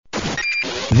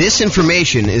This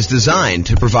information is designed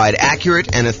to provide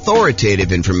accurate and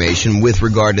authoritative information with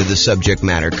regard to the subject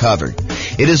matter covered.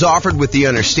 It is offered with the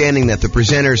understanding that the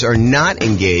presenters are not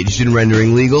engaged in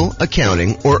rendering legal,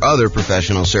 accounting, or other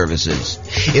professional services.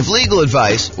 If legal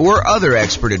advice or other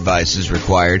expert advice is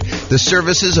required, the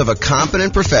services of a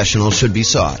competent professional should be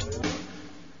sought.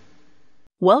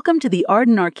 Welcome to the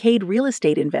Arden Arcade Real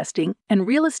Estate Investing and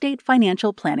Real Estate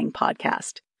Financial Planning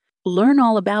Podcast. Learn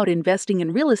all about investing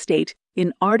in real estate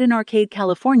in Arden Arcade,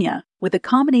 California, with a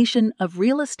combination of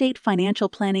real estate financial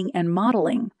planning and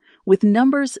modeling, with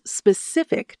numbers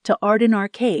specific to Arden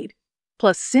Arcade,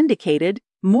 plus syndicated,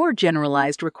 more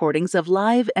generalized recordings of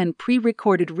live and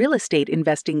pre-recorded real estate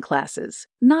investing classes,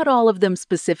 not all of them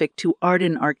specific to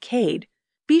Arden Arcade.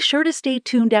 Be sure to stay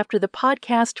tuned after the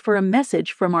podcast for a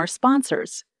message from our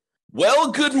sponsors.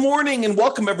 Well, good morning and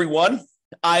welcome, everyone.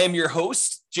 I am your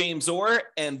host, James Orr,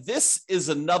 and this is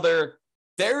another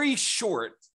very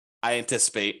short, I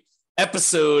anticipate,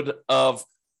 episode of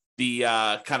the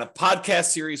kind of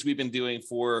podcast series we've been doing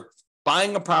for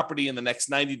buying a property in the next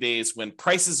 90 days when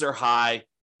prices are high,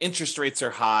 interest rates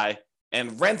are high,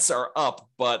 and rents are up,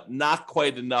 but not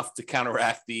quite enough to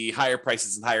counteract the higher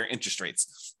prices and higher interest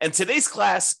rates. And today's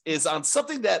class is on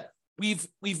something that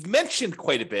we've mentioned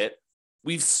quite a bit.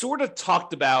 We've sort of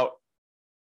talked about,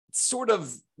 sort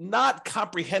of not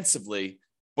comprehensively,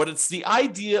 but it's the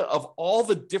idea of all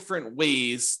the different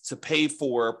ways to pay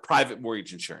for private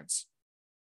mortgage insurance.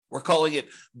 We're calling it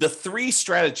the 3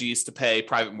 strategies to pay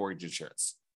private mortgage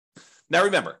insurance. Now,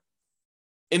 remember,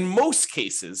 in most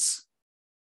cases,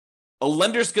 a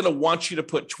lender's going to want you to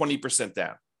put 20%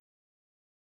 down.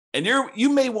 And you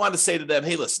may want to say to them,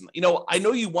 hey, listen, I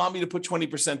know you want me to put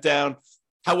 20% down.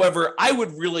 However, I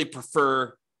would really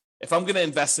prefer, if I'm going to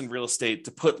invest in real estate,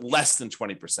 to put less than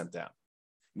 20% down.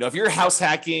 If you're house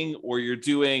hacking or you're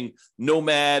doing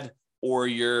nomad, or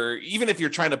even if you're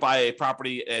trying to buy a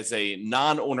property as a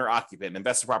non-owner occupant,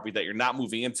 invest in property that you're not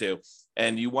moving into,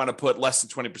 and you want to put less than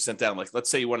 20% down, like let's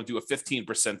say you want to do a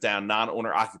 15% down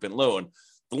non-owner occupant loan,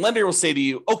 the lender will say to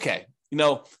you, okay,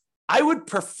 I would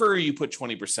prefer you put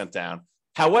 20% down.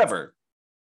 However,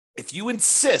 if you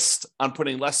insist on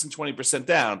putting less than 20%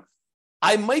 down,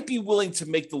 I might be willing to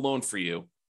make the loan for you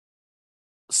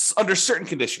under certain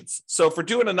conditions. So for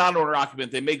doing a non-owner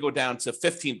occupant, they may go down to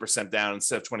 15% down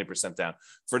instead of 20% down.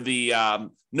 For the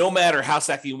nomad or house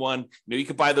hacking one, you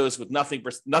could buy those with nothing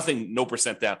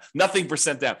percent down.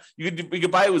 You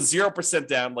could buy it with 0%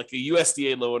 down, like a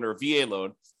USDA loan or a VA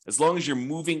loan, as long as you're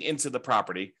moving into the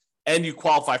property and you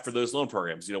qualify for those loan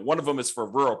programs. One of them is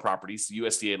for rural properties, the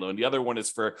USDA loan. The other one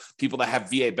is for people that have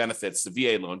VA benefits, the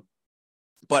VA loan.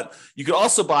 But you could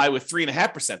also buy with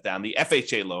 3.5% down, the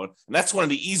FHA loan. And that's one of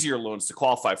the easier loans to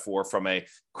qualify for from a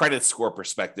credit score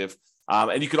perspective.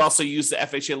 And you could also use the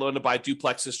FHA loan to buy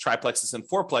duplexes, triplexes, and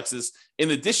fourplexes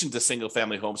in addition to single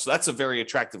family homes. So that's a very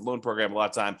attractive loan program a lot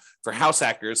of time for house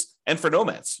hackers and for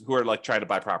nomads who are like trying to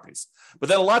buy properties. But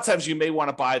then a lot of times you may want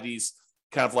to buy these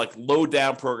kind of like low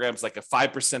down programs, like a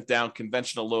 5% down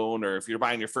conventional loan, or if you're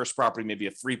buying your first property, maybe a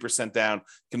 3% down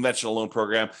conventional loan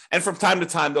program. And from time to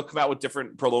time, they'll come out with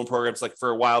different loan programs. Like for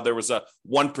a while, there was a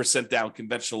 1% down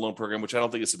conventional loan program, which I don't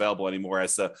think is available anymore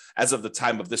as of the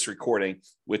time of this recording,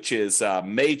 which is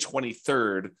May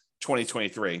 23rd,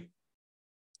 2023.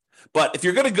 But if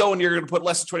you're going to go and you're going to put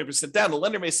less than 20% down, the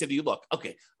lender may say to you, look,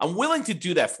 okay, I'm willing to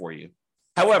do that for you.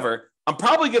 However, I'm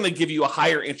probably going to give you a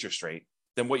higher interest rate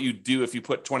than what you do if you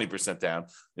put 20% down.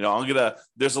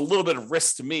 There's a little bit of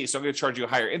risk to me, so I'm going to charge you a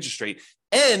higher interest rate.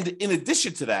 And in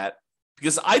addition to that,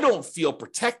 because I don't feel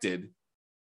protected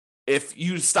if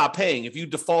you stop paying, if you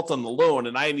default on the loan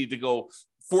and I need to go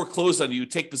foreclose on you,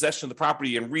 take possession of the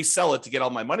property and resell it to get all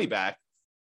my money back,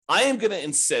 I am going to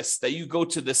insist that you go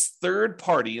to this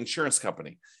third-party insurance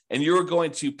company and you're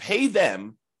going to pay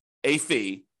them a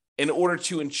fee in order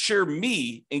to insure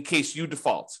me in case you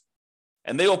default.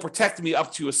 And they will protect me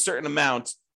up to a certain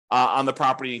amount on the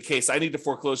property in case I need to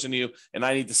foreclose on you and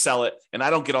I need to sell it and I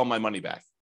don't get all my money back.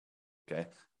 Okay.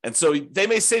 And so they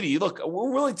may say to you, look, we're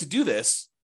willing to do this.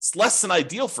 It's less than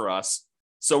ideal for us.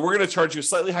 So we're going to charge you a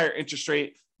slightly higher interest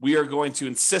rate. We are going to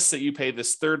insist that you pay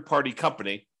this third-party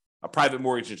company, a private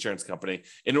mortgage insurance company,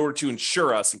 in order to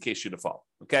insure us in case you default.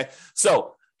 Okay.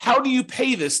 So how do you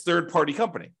pay this third-party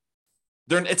company?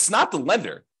 It's not the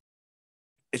lender.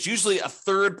 It's usually a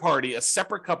third party, a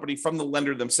separate company from the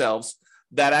lender themselves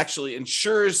that actually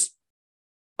insures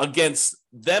against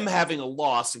them having a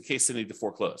loss in case they need to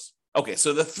foreclose. Okay,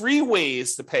 so the 3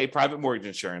 ways to pay private mortgage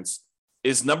insurance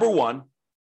is, number 1,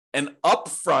 an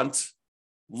upfront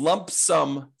lump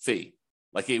sum fee,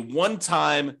 like a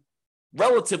one-time,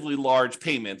 relatively large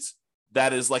payment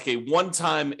that is like a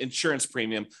one-time insurance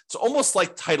premium. It's almost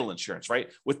like title insurance, right?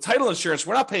 With title insurance,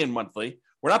 we're not paying monthly.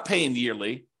 We're not paying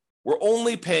yearly. We're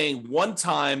only paying one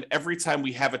time every time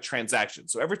we have a transaction.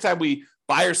 So every time we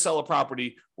buy or sell a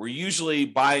property, we're usually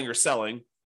buying or selling,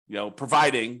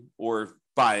 providing or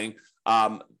buying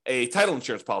a title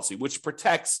insurance policy, which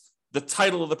protects the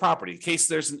title of the property in case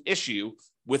there's an issue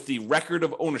with the record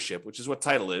of ownership, which is what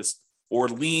title is, or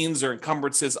liens or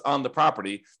encumbrances on the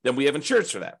property. Then we have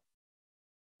insurance for that.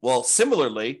 Well,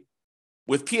 similarly,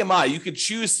 with PMI, you could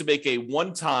choose to make a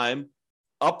one-time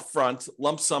upfront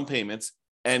lump sum payment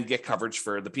and get coverage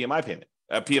for the PMI payment,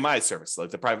 PMI service, like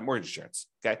the private mortgage insurance,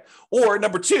 okay? Or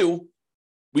number two,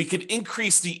 we could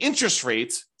increase the interest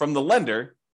rate from the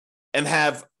lender and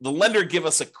have the lender give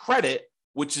us a credit,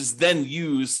 which is then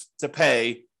used to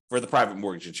pay for the private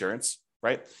mortgage insurance,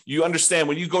 right? You understand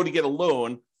when you go to get a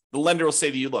loan, the lender will say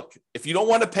to you, look, if you don't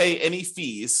want to pay any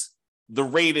fees, the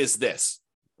rate is this,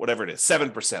 whatever it is,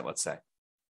 7%, let's say.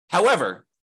 However,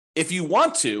 if you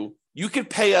want to, you could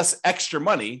pay us extra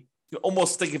money. You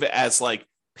almost think of it as like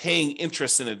paying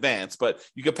interest in advance, but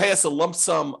you could pay us a lump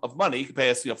sum of money. You could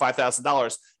pay us,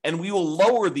 $5,000, and we will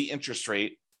lower the interest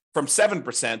rate from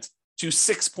 7% to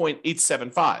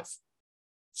 6.875.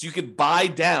 So you could buy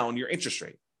down your interest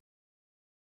rate.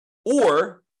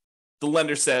 Or the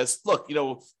lender says, look,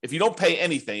 if you don't pay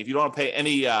anything, if you don't want to pay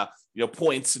any,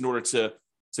 points in order to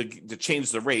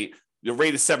change the rate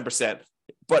is 7%.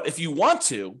 But if you want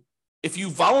to, if you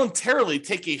voluntarily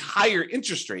take a higher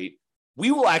interest rate, we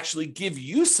will actually give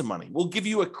you some money. We'll give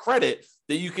you a credit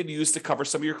that you can use to cover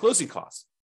some of your closing costs.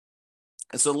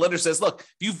 And so the lender says, look,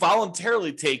 if you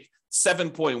voluntarily take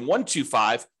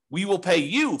 7.125, we will pay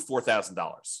you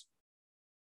 $4,000.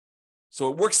 So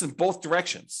it works in both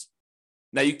directions.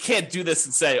 Now, you can't do this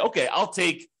and say, okay, I'll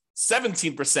take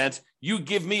 17%, you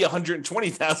give me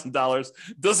 $120,000.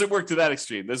 Doesn't work to that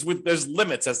extreme. There's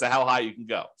limits as to how high you can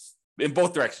go in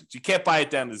both directions. You can't buy it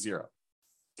down to zero,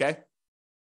 okay?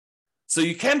 So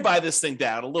you can buy this thing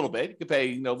down a little bit. You can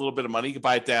pay, a little bit of money. You can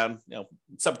buy it down, in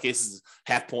some cases,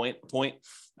 half point. You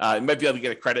might be able to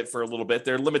get a credit for a little bit.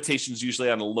 There are limitations usually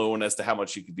on a loan as to how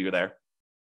much you can do there.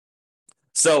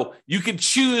 So you can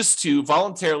choose to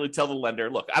voluntarily tell the lender,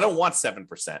 look, I don't want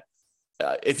 7%.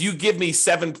 If you give me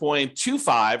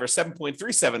 7.25 or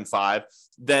 7.375,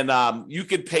 then you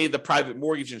could pay the private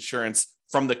mortgage insurance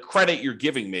from the credit you're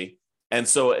giving me. And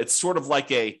so it's sort of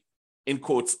like a, in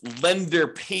quotes, lender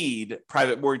paid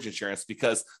private mortgage insurance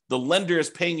because the lender is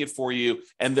paying it for you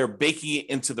and they're baking it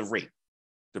into the rate.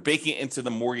 They're baking it into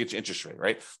the mortgage interest rate,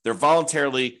 right? You're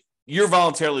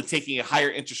voluntarily taking a higher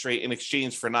interest rate in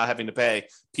exchange for not having to pay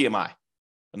PMI.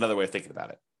 Another way of thinking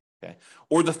about it. Okay.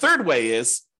 Or the third way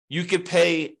is you could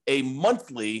pay a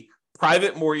monthly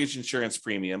private mortgage insurance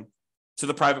premium to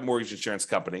the private mortgage insurance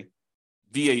company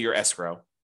via your escrow,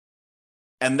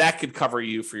 and that could cover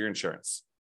you for your insurance.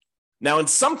 Now, and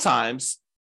sometimes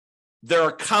there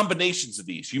are combinations of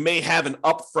these. You may have an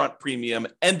upfront premium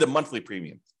and a monthly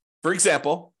premium. For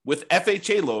example, with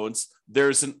FHA loans,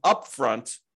 there's an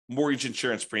upfront mortgage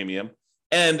insurance premium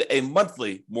and a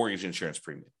monthly mortgage insurance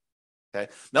premium. Okay.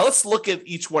 Now let's look at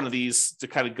each one of these to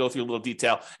kind of go through a little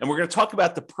detail. And we're going to talk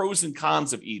about the pros and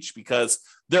cons of each because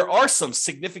there are some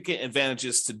significant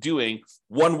advantages to doing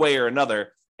one way or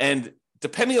another. And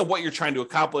depending on what you're trying to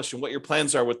accomplish and what your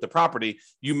plans are with the property,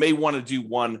 you may want to do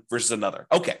one versus another.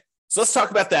 Okay. So let's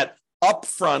talk about that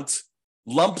upfront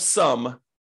lump sum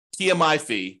PMI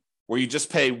fee where you just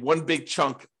pay one big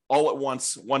chunk all at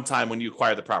once, one time when you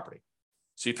acquire the property.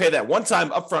 So you pay that one time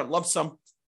upfront lump sum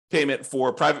payment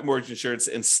for private mortgage insurance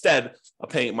instead of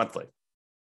paying it monthly.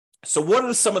 So what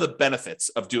are some of the benefits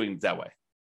of doing it that way?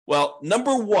 Well,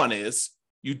 number one is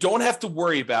you don't have to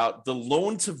worry about the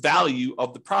loan to value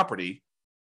of the property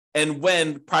and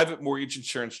when private mortgage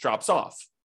insurance drops off.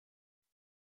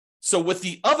 So with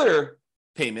the other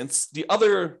payments, the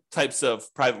other types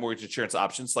of private mortgage insurance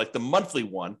options, like the monthly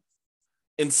one,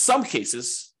 in some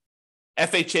cases,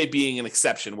 FHA being an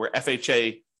exception, where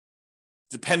FHA,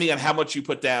 depending on how much you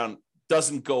put down,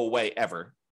 doesn't go away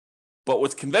ever. But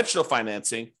with conventional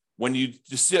financing, when you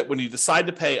decide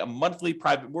to pay a monthly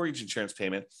private mortgage insurance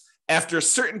payment, after a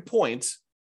certain point,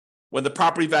 when the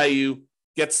property value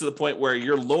gets to the point where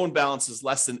your loan balance is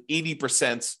less than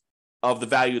 80% of the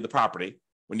value of the property,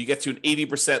 when you get to an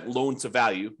 80% loan to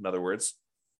value, in other words,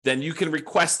 then you can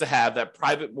request to have that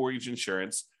private mortgage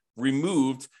insurance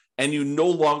removed and you no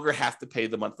longer have to pay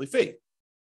the monthly fee.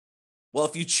 Well,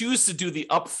 if you choose to do the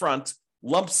upfront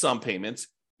lump sum payment,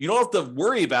 you don't have to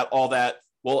worry about all that.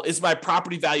 Well, is my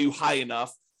property value high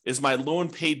enough? Is my loan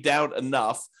paid down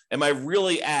enough? Am I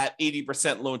really at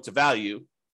 80% loan to value?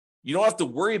 You don't have to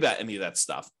worry about any of that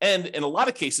stuff. And in a lot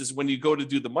of cases, when you go to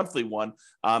do the monthly one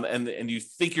and you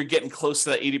think you're getting close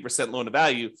to that 80% loan to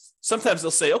value, sometimes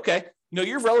they'll say, okay,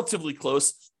 you're relatively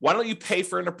close. Why don't you pay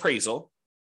for an appraisal?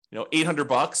 $800,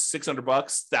 $600,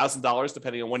 $1,000,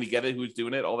 depending on when you get it, who's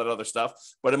doing it, all that other stuff.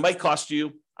 But it might cost you,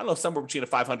 I don't know, somewhere between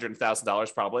 $500 and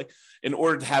 $1,000 probably, in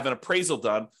order to have an appraisal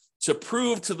done to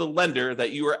prove to the lender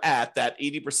that you are at that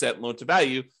 80% loan to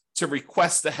value to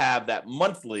request to have that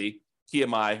monthly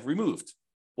PMI removed.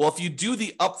 Well, if you do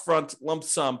the upfront lump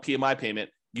sum PMI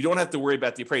payment, you don't have to worry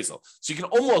about the appraisal. So you can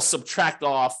almost subtract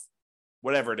off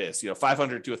whatever it is,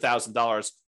 $500 to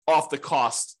 $1,000 off the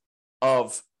cost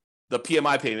of the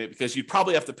PMI payment, because you'd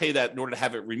probably have to pay that in order to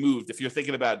have it removed if you're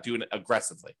thinking about doing it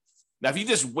aggressively. Now, if you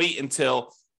just wait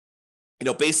until,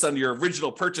 based on your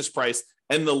original purchase price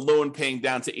and the loan paying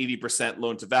down to 80%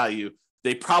 loan to value,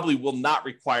 they probably will not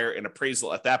require an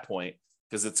appraisal at that point,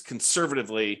 because it's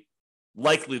conservatively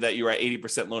likely that you're at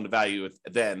 80% loan to value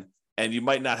then, and you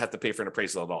might not have to pay for an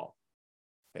appraisal at all.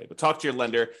 Okay, but talk to your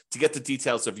lender to get the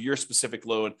details of your specific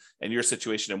loan and your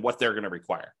situation and what they're going to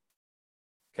require.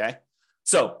 Okay,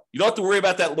 so you don't have to worry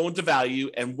about that loan to value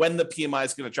and when the PMI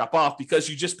is going to drop off, because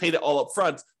you just paid it all up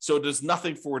front, so there's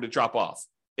nothing for it to drop off.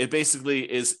 It basically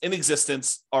is in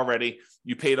existence already.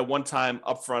 You paid a one-time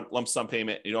upfront lump sum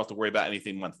payment, and you don't have to worry about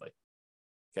anything monthly.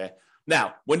 Okay,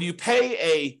 now when you pay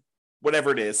a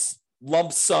whatever it is,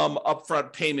 lump sum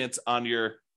upfront payment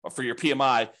for your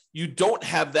PMI, you don't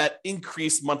have that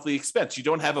increased monthly expense. You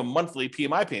don't have a monthly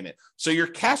PMI payment. So your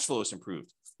cash flow is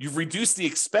improved. You've reduced the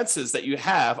expenses that you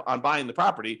have on buying the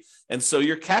property. And so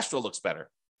your cash flow looks better,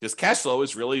 because cash flow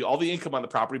is really all the income on the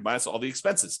property minus all the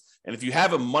expenses. And if you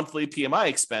have a monthly PMI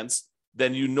expense,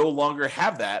 then you no longer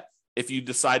have that if you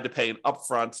decide to pay an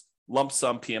upfront lump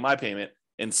sum PMI payment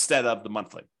instead of the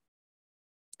monthly.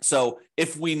 So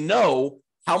if we know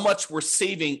how much we're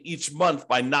saving each month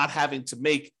by not having to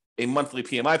make a monthly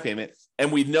PMI payment,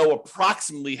 and we know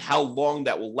approximately how long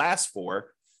that will last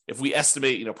for, if we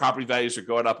estimate, property values are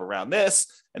going up around this,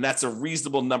 and that's a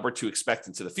reasonable number to expect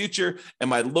into the future,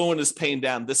 and my loan is paying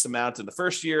down this amount in the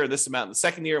first year and this amount in the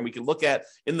second year, and we can look at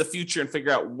in the future and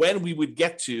figure out when we would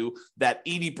get to that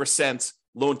 80%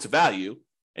 loan to value.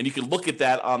 And you can look at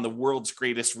that on the world's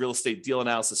greatest real estate deal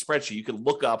analysis spreadsheet. You can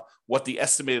look up what the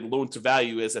estimated loan to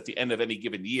value is at the end of any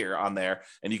given year on there.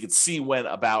 And you can see when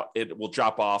about it will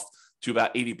drop off to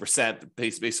about 80%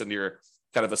 based on your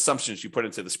kind of assumptions you put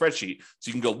into the spreadsheet. So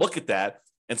you can go look at that.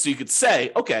 And so you could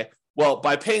say, okay, well,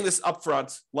 by paying this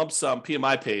upfront lump sum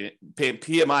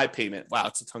PMI payment, wow,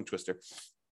 it's a tongue twister,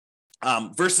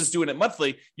 versus doing it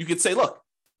monthly, you could say, look,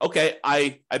 okay,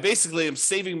 I basically am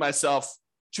saving myself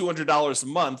 $200 a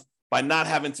month by not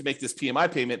having to make this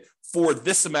PMI payment for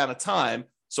this amount of time.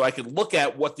 So I could look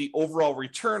at what the overall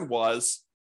return was,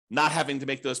 not having to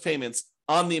make those payments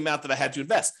on the amount that I had to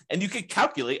invest. And you could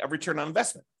calculate a return on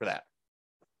investment for that.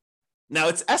 Now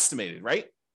it's estimated, right?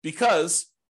 Because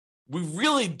we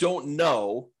really don't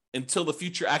know until the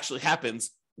future actually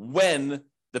happens when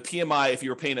the PMI, if you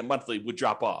were paying it monthly, would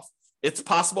drop off. It's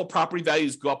possible property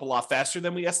values go up a lot faster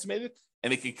than we estimated,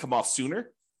 and it could come off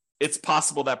sooner. It's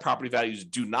possible that property values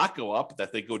do not go up,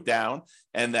 that they go down,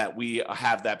 and that we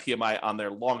have that PMI on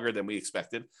there longer than we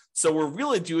expected. So we're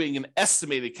really doing an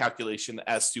estimated calculation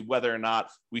as to whether or not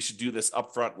we should do this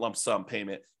upfront lump sum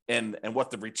payment and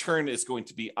what the return is going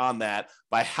to be on that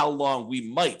by how long we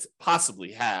might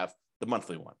possibly have the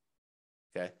monthly one.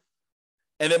 Okay.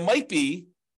 And it might be,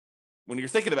 when you're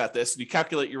thinking about this, you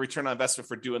calculate your return on investment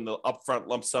for doing the upfront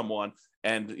lump sum one,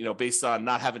 and based on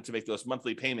not having to make those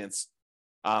monthly payments,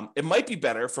 it might be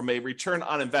better from a return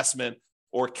on investment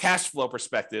or cash flow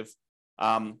perspective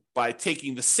by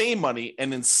taking the same money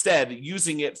and instead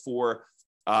using it for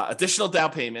additional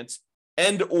down payments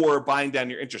and or buying down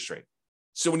your interest rate.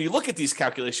 So when you look at these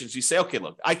calculations, you say, okay,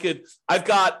 look, I've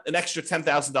got an extra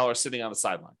 $10,000 sitting on the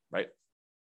sideline, right?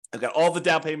 I've got all the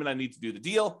down payment I need to do the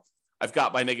deal. I've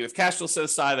got my negative cash flow set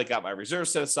aside. I got my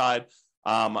reserves set aside.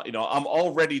 I'm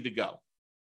all ready to go.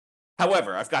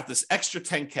 However, I've got this extra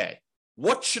 10K.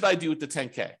 What should I do with the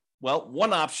 10K? Well,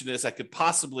 one option is I could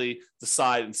possibly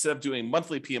decide, instead of doing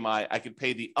monthly PMI, I could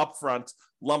pay the upfront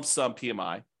lump sum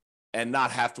PMI and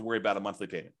not have to worry about a monthly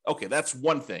payment. Okay, that's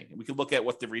one thing. We could look at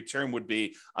what the return would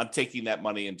be on taking that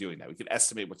money and doing that. We could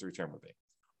estimate what the return would be.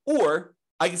 Or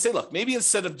I can say, look, maybe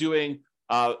instead of doing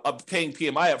paying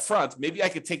PMI up front, maybe I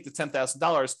could take the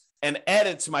 $10,000 and add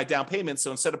it to my down payment. So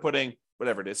instead of putting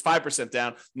whatever it is, 5%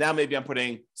 down, now maybe I'm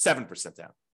putting 7%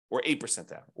 down or 8%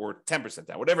 down or 10%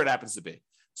 down, whatever it happens to be.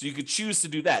 So you could choose to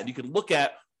do that. You can look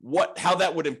at how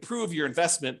that would improve your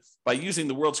investment by using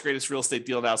the world's greatest real estate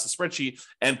deal analysis spreadsheet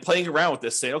and playing around with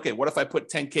this, saying, okay, what if I put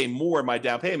 10K more in my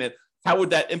down payment? How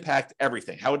would that impact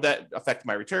everything? How would that affect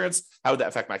my returns? How would that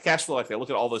affect my cash flow? I look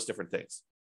at all those different things.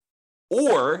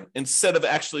 Or instead of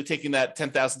actually taking that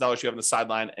 $10,000 you have on the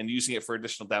sideline and using it for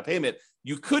additional down payment,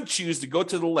 you could choose to go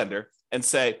to the lender and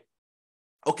say,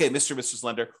 okay, Mr. and Mrs.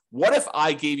 Lender, what if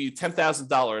I gave you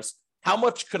 $10,000? How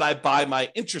much could I buy my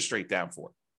interest rate down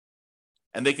for?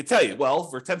 And they could tell you, well,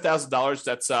 for $10,000,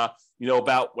 that's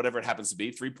about whatever it happens to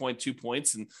be, 3.2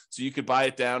 points. And so you could buy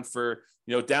it down for,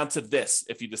 down to this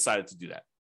if you decided to do that.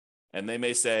 And they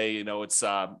may say, it's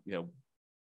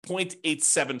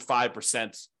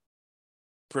 0.875%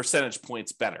 percentage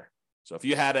points better. So if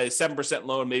you had a 7%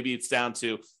 loan, maybe it's down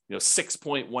to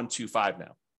 6.125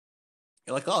 now.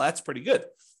 You're like, oh, that's pretty good.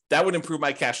 That would improve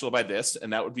my cash flow by this,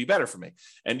 and that would be better for me.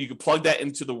 And you could plug that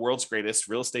into the world's greatest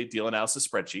real estate deal analysis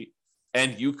spreadsheet,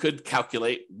 and you could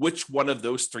calculate which one of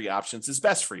those three options is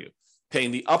best for you.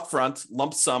 Paying the upfront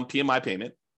lump sum PMI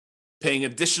payment, paying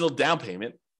additional down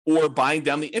payment, or buying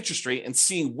down the interest rate and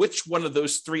seeing which one of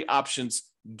those three options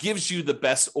gives you the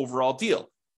best overall deal.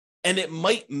 And it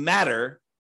might matter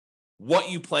what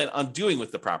you plan on doing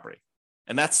with the property.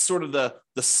 And that's sort of the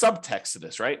subtext of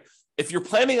this, right? If you're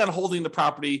planning on holding the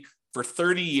property for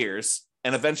 30 years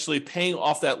and eventually paying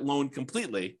off that loan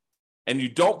completely, and you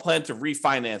don't plan to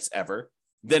refinance ever,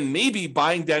 then maybe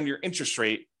buying down your interest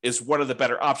rate is one of the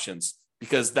better options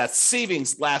because that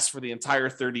savings lasts for the entire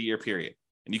 30-year period.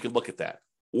 And you can look at that.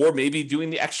 Or maybe doing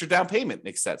the extra down payment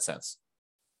makes that sense.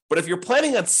 But if you're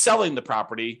planning on selling the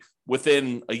property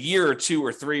within a year or two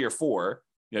or three or four,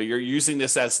 you're using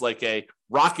this as like a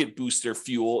rocket booster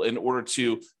fuel in order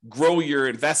to grow your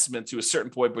investment to a certain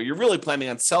point, but you're really planning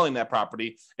on selling that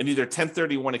property and either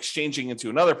 1031 exchanging into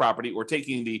another property or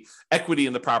taking the equity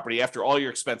in the property after all your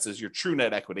expenses, your true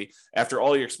net equity, after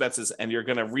all your expenses, and you're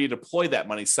going to redeploy that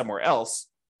money somewhere else,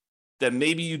 then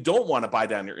maybe you don't want to buy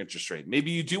down your interest rate.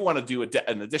 Maybe you do want to do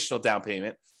an additional down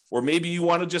payment, or maybe you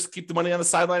want to just keep the money on the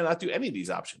sideline and not do any of these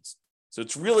options. So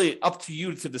it's really up to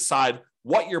you to decide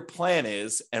what your plan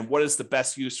is and what is the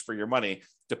best use for your money,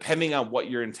 depending on what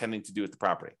you're intending to do with the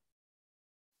property.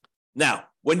 Now,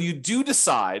 when you do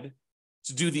decide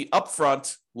to do the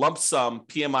upfront lump sum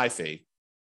PMI fee,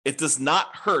 it does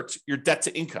not hurt your debt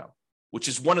to income, which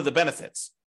is one of the benefits.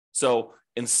 So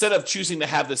instead of choosing to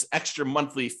have this extra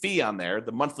monthly fee on there,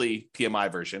 the monthly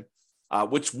PMI version,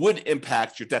 which would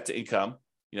impact your debt to income,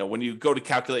 when you go to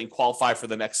calculate and qualify for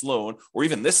the next loan or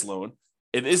even this loan,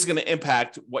 it is going to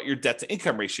impact what your debt to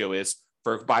income ratio is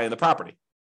for buying the property.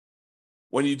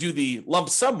 When you do the lump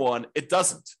sum one, it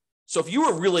doesn't. So if you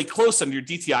were really close on your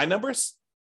DTI numbers,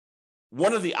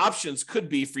 one of the options could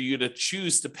be for you to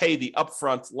choose to pay the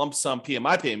upfront lump sum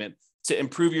PMI payment to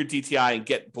improve your DTI and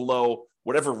get below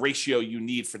whatever ratio you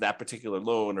need for that particular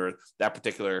loan or that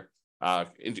particular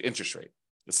interest rate.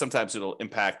 But sometimes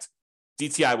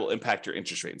DTI will impact your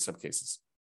interest rate in some cases.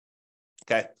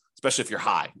 Okay. Especially if you're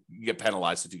high, you get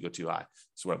penalized if you go too high.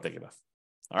 That's what I'm thinking of.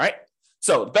 All right.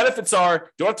 So the benefits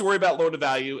are don't have to worry about loan to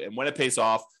value. And when it pays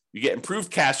off, you get improved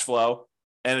cash flow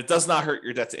and it does not hurt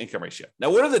your debt to income ratio.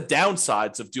 Now, what are the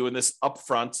downsides of doing this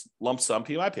upfront lump sum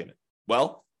PMI payment?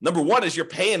 Well, number one is you're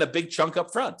paying a big chunk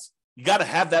up front. You got to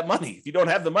have that money. If you don't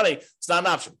have the money, it's not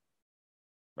an option.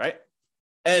 Right.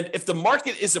 And if the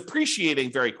market is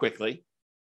appreciating very quickly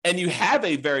and you have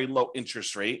a very low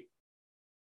interest rate,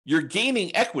 you're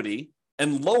gaining equity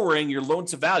and lowering your loan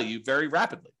to value very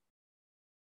rapidly,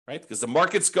 right? Because the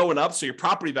market's going up, so your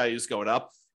property value is going up,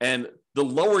 and the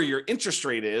lower your interest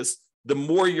rate is, the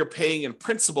more you're paying in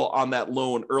principal on that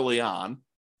loan early on.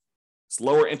 It's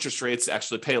lower interest rates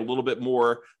actually pay a little bit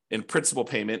more in principal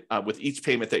payment with each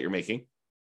payment that you're making.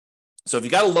 So if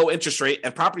you got a low interest rate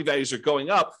and property values are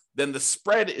going up, then the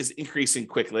spread is increasing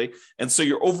quickly. And so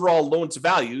your overall loan to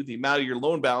value, the amount of your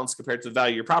loan balance compared to the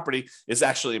value of your property, is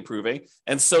actually improving.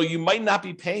 And so you might not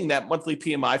be paying that monthly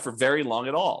PMI for very long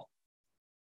at all.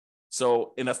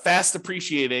 So in a fast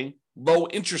appreciating, low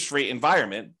interest rate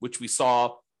environment, which we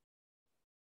saw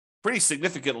pretty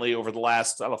significantly over the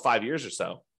last 5 years or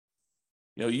so,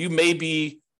 you may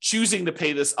be choosing to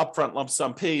pay this upfront lump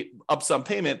sum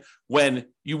payment when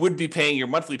you would be paying your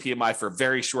monthly PMI for a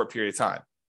very short period of time.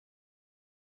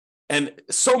 And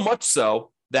so much so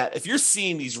that if you're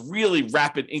seeing these really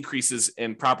rapid increases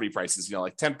in property prices,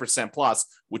 like 10% plus,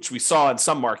 which we saw in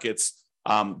some markets,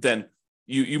 then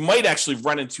you might actually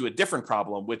run into a different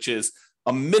problem, which is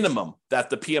a minimum that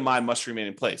the PMI must remain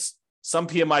in place. Some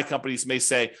PMI companies may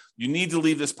say you need to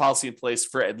leave this policy in place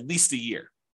for at least a year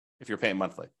if you're paying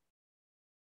monthly.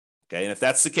 Okay, and if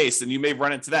that's the case, then you may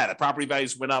run into that. If property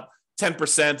values went up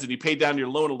 10% and you pay down your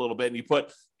loan a little bit and you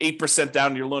put 8%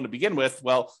 down your loan to begin with,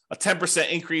 well, a 10%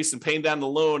 increase in paying down the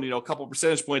loan, a couple of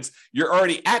percentage points, you're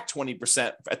already at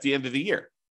 20% at the end of the year.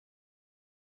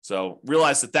 So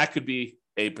realize that could be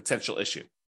a potential issue.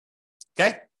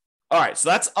 Okay. All right. So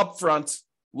that's upfront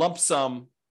lump sum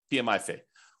PMI fee.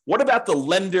 What about the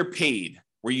lender paid,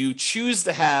 where you choose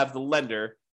to have the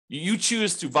lender, you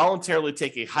choose to voluntarily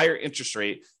take a higher interest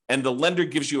rate and the lender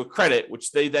gives you a credit,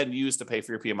 which they then use to pay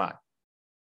for your PMI?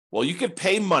 Well, you could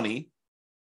pay money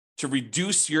to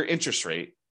reduce your interest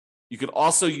rate. You could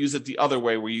also use it the other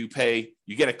way, where you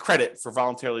get a credit for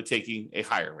voluntarily taking a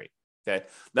higher rate. Okay.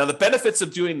 Now, the benefits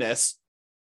of doing this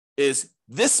is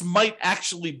this might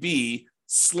actually be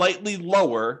slightly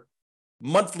lower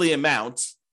monthly amount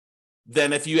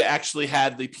than if you actually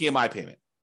had the PMI payment.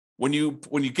 When you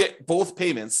get both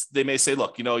payments, they may say,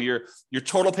 look, your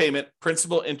total payment,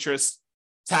 principal, interest,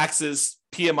 taxes,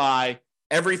 PMI,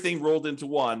 everything rolled into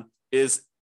one is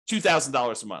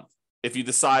 $2,000 a month if you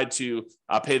decide to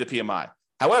pay the PMI.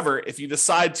 However, if you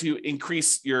decide to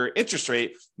increase your interest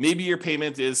rate, maybe your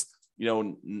payment is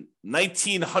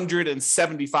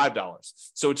 $1,975.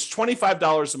 So it's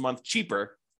 $25 a month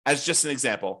cheaper, as just an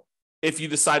example, if you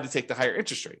decide to take the higher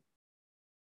interest rate.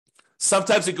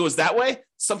 Sometimes it goes that way.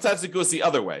 Sometimes it goes the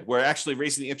other way, where actually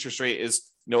raising the interest rate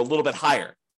is a little bit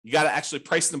higher. You got to actually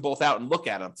price them both out and look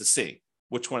at them to see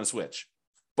which one is which.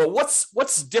 But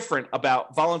what's different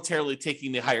about voluntarily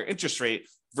taking the higher interest rate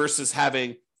versus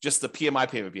having just the PMI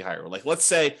payment be higher? Like, let's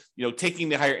say, taking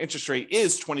the higher interest rate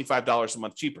is $25 a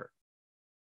month cheaper.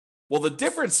 Well, the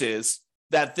difference is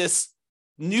that this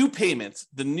new payment,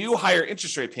 the new higher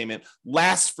interest rate payment,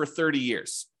 lasts for 30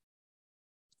 years.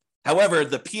 However,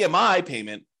 the PMI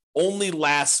payment only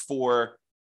lasts for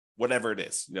whatever it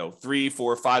is, 3,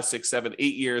 4, 5, 6, 7,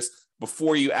 8 years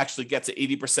before you actually get to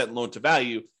 80% loan to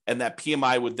value. And that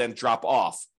PMI would then drop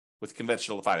off with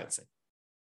conventional financing.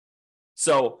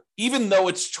 So even though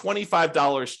it's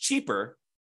 $25 cheaper,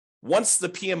 once the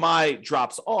PMI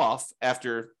drops off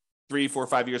after 3, 4,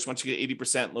 5 years, once you get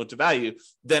 80% loan to value,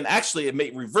 then actually it may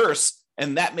reverse,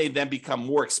 and that may then become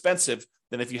more expensive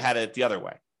than if you had it the other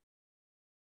way.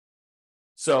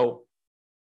 So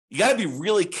you got to be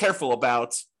really careful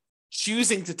about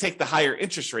choosing to take the higher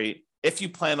interest rate if you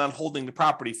plan on holding the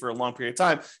property for a long period of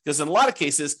time, because in a lot of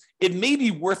cases, it may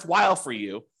be worthwhile for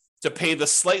you to pay the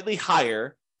slightly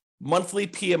higher monthly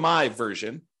PMI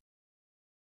version,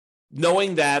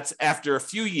 knowing that after a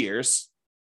few years,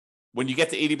 when you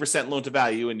get to 80% loan to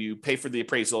value and you pay for the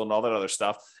appraisal and all that other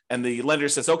stuff, and the lender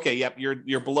says, okay, yep,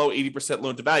 you're below 80%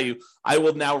 loan to value, I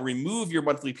will now remove your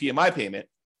monthly PMI payment,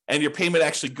 and your payment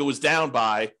actually goes down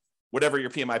by whatever your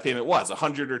PMI payment was,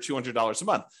 $100 or $200 a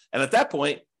month. And at that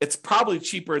point, it's probably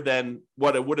cheaper than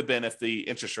what it would have been if the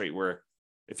interest rate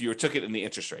if you took it in the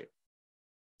interest rate.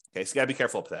 Okay, so you got to be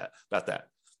careful about that.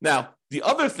 Now, the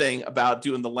other thing about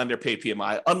doing the lender pay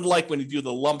PMI, unlike when you do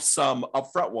the lump sum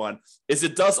upfront one, is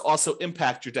it does also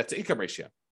impact your debt to income ratio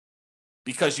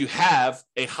because you have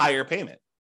a higher payment.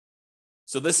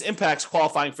 So this impacts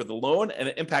qualifying for the loan, and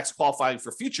it impacts qualifying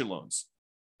for future loans,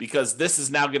 because this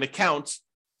is now going to count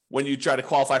when you try to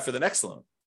qualify for the next loan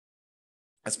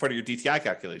as part of your DTI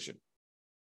calculation.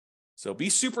 So be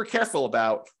super careful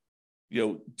about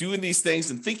doing these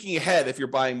things and thinking ahead if you're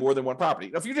buying more than one property.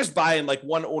 Now, if you're just buying like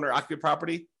one owner occupied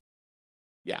property,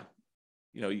 yeah,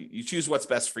 you choose what's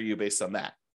best for you based on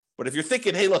that. But if you're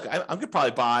thinking, hey, look, I'm going to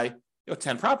probably buy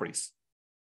 10 properties.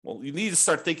 Well, you need to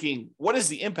start thinking, what is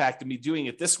the impact of me doing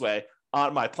it this way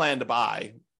on my plan to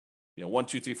buy 1,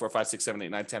 2, 3, 4, 5, 6, 7,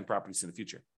 8, 9, 10 properties in the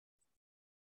future?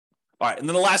 All right. And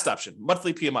then the last option,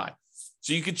 monthly PMI.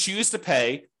 So you could choose to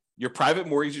pay your private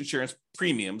mortgage insurance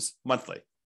premiums monthly.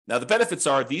 Now, the benefits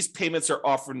are these payments are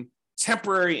often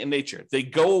temporary in nature. They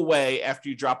go away after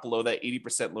you drop below that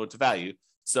 80% loan to value.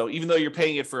 So even though you're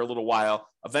paying it for a little while,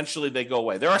 eventually they go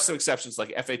away. There are some exceptions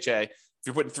like FHA. If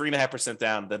you're putting 3.5%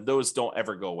 down, then those don't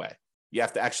ever go away. You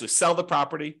have to actually sell the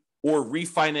property or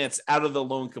refinance out of the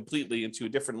loan completely into a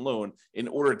different loan in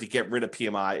order to get rid of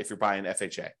PMI if you're buying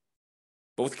FHA.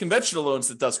 But with conventional loans,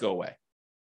 it does go away.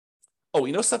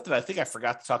 Oh, something I think I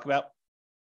forgot to talk about?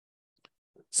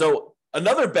 So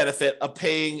another benefit of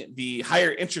paying the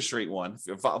higher interest rate one, if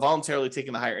you're voluntarily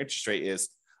taking the higher interest rate, is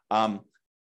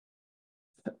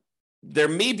there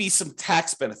may be some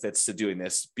tax benefits to doing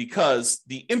this because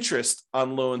the interest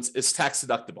on loans is tax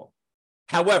deductible.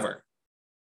 However,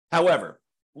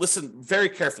 listen very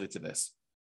carefully to this.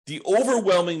 The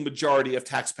overwhelming majority of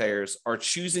taxpayers are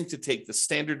choosing to take the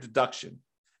standard deduction,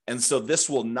 and so this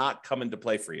will not come into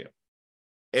play for you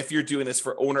if you're doing this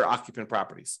for owner-occupant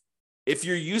properties. If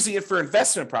you're using it for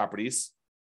investment properties,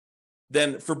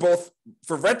 then for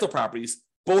rental properties,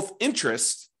 both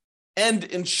interest and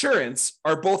insurance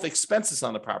are both expenses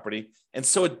on the property. And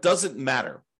so it doesn't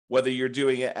matter whether you're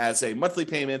doing it as a monthly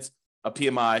payment, a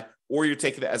PMI, or you're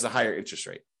taking it as a higher interest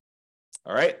rate.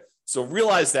 All right. So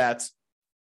realize that,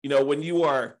 if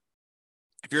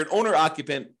you're an owner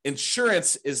occupant,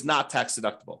 insurance is not tax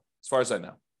deductible, as far as I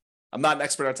know. I'm not an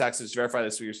expert on taxes. Verify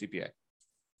this with your CPA.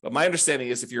 But my understanding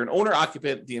is if you're an owner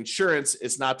occupant, the insurance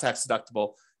is not tax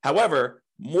deductible. However,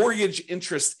 mortgage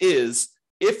interest is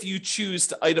if you choose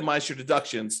to itemize your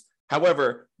deductions.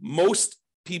 However, most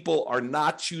people are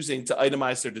not choosing to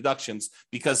itemize their deductions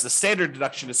because the standard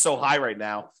deduction is so high right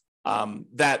now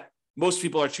that most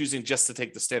people are choosing just to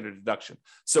take the standard deduction.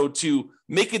 So to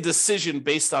make a decision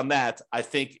based on that, I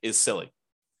think is silly.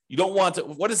 You don't want to,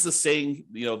 what is the saying,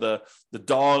 the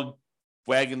dog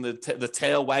wagging the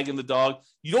tail wagging the dog?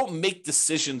 You don't make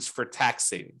decisions for tax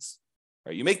savings,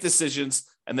 right? You make decisions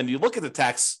and then you look at the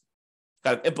tax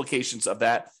kind of implications of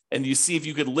that and you see if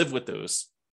you could live with those.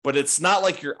 But it's not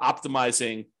like you're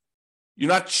optimizing, you're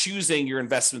not choosing your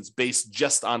investments based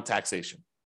just on taxation.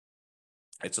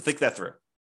 All right, so think that through.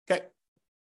 Okay.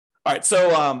 All right,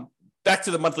 so back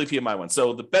to the monthly PMI one.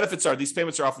 So the benefits are these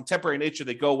payments are often temporary in nature.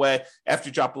 They go away after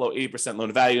you drop below 80% loan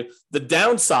to value. The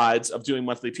downsides of doing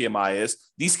monthly PMI is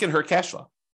these can hurt cash flow.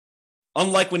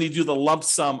 Unlike when you do the lump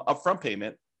sum upfront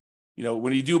payment,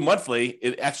 when you do monthly,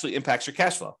 it actually impacts your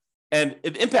cash flow. And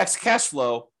it impacts cash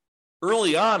flow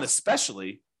early on,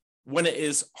 especially when it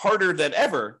is harder than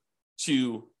ever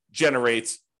to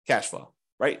generate cash flow,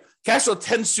 right? Cash flow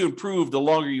tends to improve the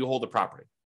longer you hold a property.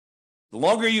 The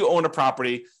longer you own a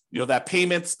property, that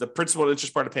payment, the principal and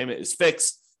interest part of payment is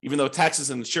fixed, even though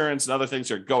taxes and insurance and other things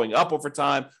are going up over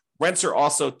time. Rents are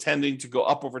also tending to go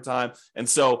up over time. And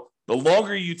so the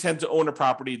longer you tend to own a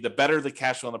property, the better the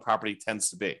cash flow on the property tends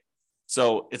to be.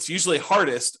 So it's usually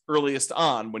hardest earliest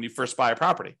on when you first buy a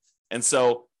property. And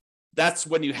so that's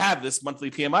when you have this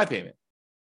monthly PMI payment,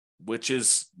 which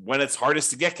is when it's hardest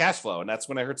to get cash flow. And that's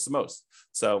when it hurts the most.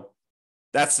 So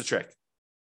that's the trick.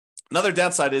 Another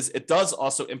downside is it does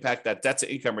also impact that debt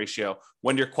to income ratio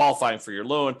when you're qualifying for your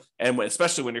loan, and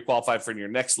especially when you're qualified for your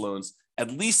next loans, at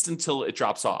least until it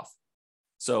drops off.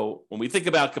 So when we think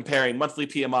about comparing monthly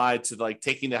PMI to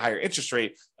taking the higher interest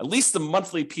rate, at least the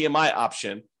monthly PMI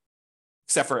option,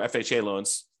 except for FHA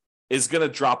loans, is going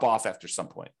to drop off after some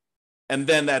point. And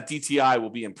then that DTI will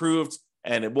be improved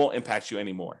and it won't impact you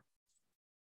anymore.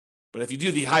 But if you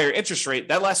do the higher interest rate,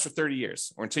 that lasts for 30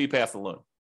 years or until you pay off the loan.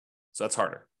 So that's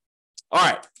harder. All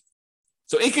right.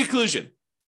 So in conclusion,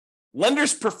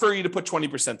 lenders prefer you to put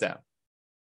 20% down.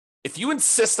 If you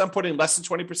insist on putting less than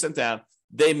 20% down,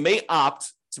 they may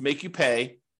opt to make you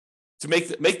pay,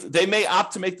 they may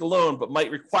opt to make the loan, but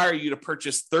might require you to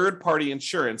purchase third-party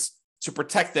insurance to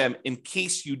protect them in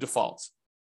case you default.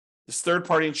 This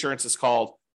third-party insurance is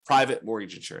called private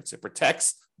mortgage insurance. It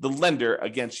protects the lender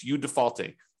against you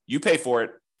defaulting. You pay for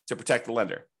it to protect the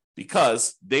lender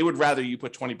because they would rather you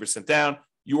put 20% down.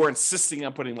 You are insisting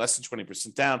on putting less than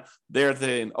 20% down. They're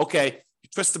saying, okay, you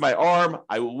twisted my arm.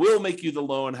 I will make you the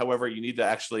loan. However, you need to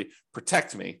actually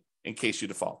protect me in case you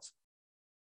default.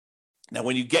 Now,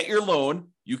 when you get your loan,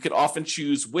 you can often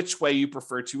choose which way you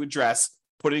prefer to address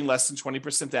putting less than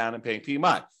 20% down and paying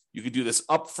PMI. You could do this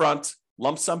upfront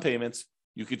lump sum payments.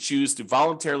 You could choose to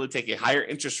voluntarily take a higher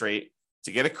interest rate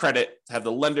to get a credit to have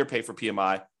the lender pay for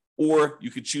PMI, or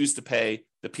you could choose to pay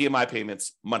the PMI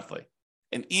payments monthly.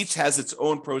 And each has its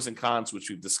own pros and cons, which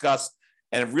we've discussed.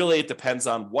 And really, it depends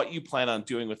on what you plan on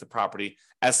doing with the property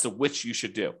as to which you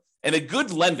should do. And a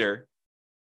good lender,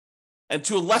 and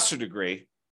to a lesser degree,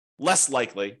 less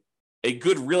likely, a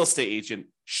good real estate agent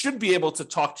should be able to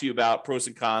talk to you about pros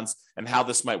and cons and how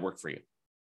this might work for you.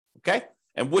 Okay?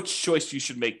 And which choice you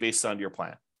should make based on your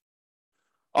plan.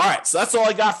 All right, so that's all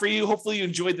I got for you. Hopefully you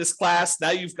enjoyed this class.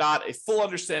 Now you've got a full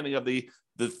understanding of the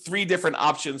three different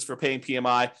options for paying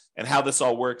PMI and how this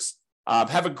all works.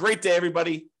 Have a great day,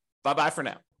 everybody. Bye-bye for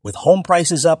now. With home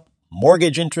prices up,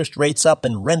 mortgage interest rates up,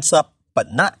 and rents up,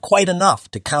 but not quite enough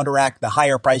to counteract the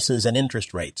higher prices and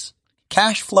interest rates.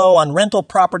 Cash flow on rental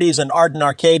properties in Arden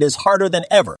Arcade is harder than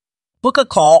ever. Book a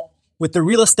call with the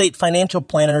Real Estate Financial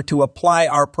Planner to apply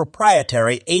our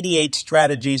proprietary 88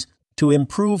 strategies to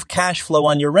improve cash flow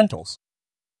on your rentals.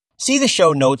 See the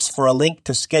show notes for a link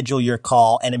to schedule your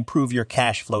call and improve your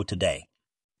cash flow today.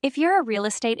 If you're a real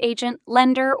estate agent,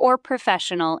 lender, or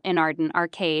professional in Arden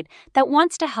Arcade that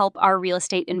wants to help our real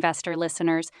estate investor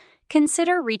listeners,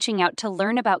 consider reaching out to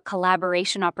learn about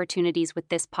collaboration opportunities with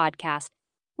this podcast.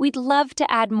 We'd love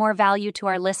to add more value to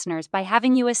our listeners by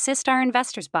having you assist our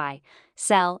investors buy,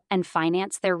 sell, and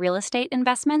finance their real estate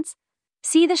investments.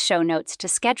 See the show notes to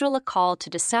schedule a call to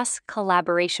discuss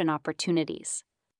collaboration opportunities.